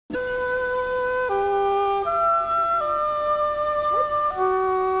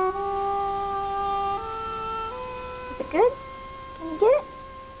good? Can you get it?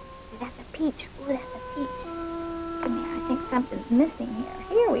 That's a peach. Ooh, that's a peach. Come here, I think something's missing here.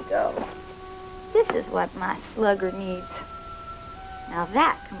 Here we go. This is what my slugger needs. Now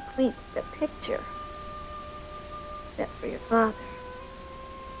that completes the picture. Except for your father.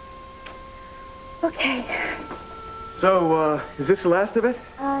 Okay. So, is this the last of it?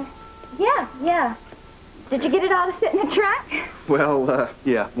 Yeah. Did you get it all to fit in the trunk? Well,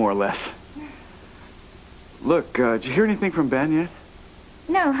 yeah, more or less. Look, did you hear anything from Ben yet?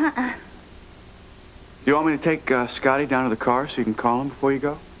 No, Do you want me to take Scotty down to the car so you can call him before you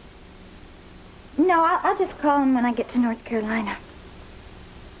go? No, I'll just call him when I get to North Carolina.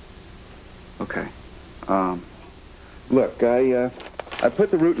 Okay. Look, I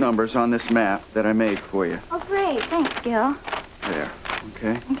put the route numbers on this map that I made for you. Oh, great. Thanks, Gil. There,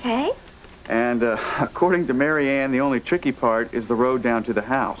 okay? Okay. And according to Marianne, the only tricky part is the road down to the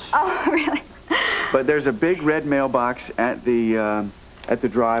house. Oh, really? But there's a big red mailbox at the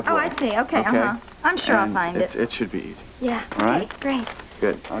driveway. Oh, I see. Okay. I'm sure I'll find it. It should be easy. Yeah. All right? Great.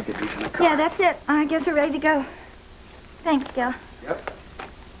 Good. I'll get these in the car. Yeah, that's it. I guess we're ready to go. Thanks, Gil. Yep.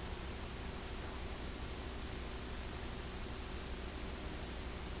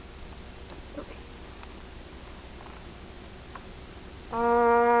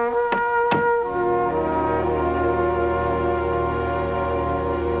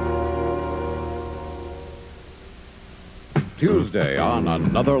 Tuesday on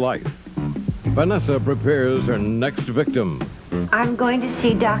Another Life. Vanessa prepares her next victim. I'm going to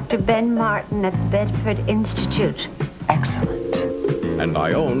see Dr. Ben Martin at the Bedford Institute. Excellent. And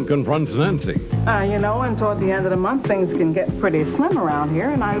Ione confronts Nancy. You know, and toward the end of the month, things can get pretty slim around here,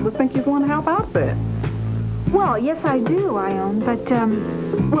 and I would think you'd want to help out a bit. Well, yes, I do, Ione, but,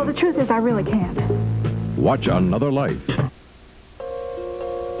 well, the truth is I really can't. Watch Another Life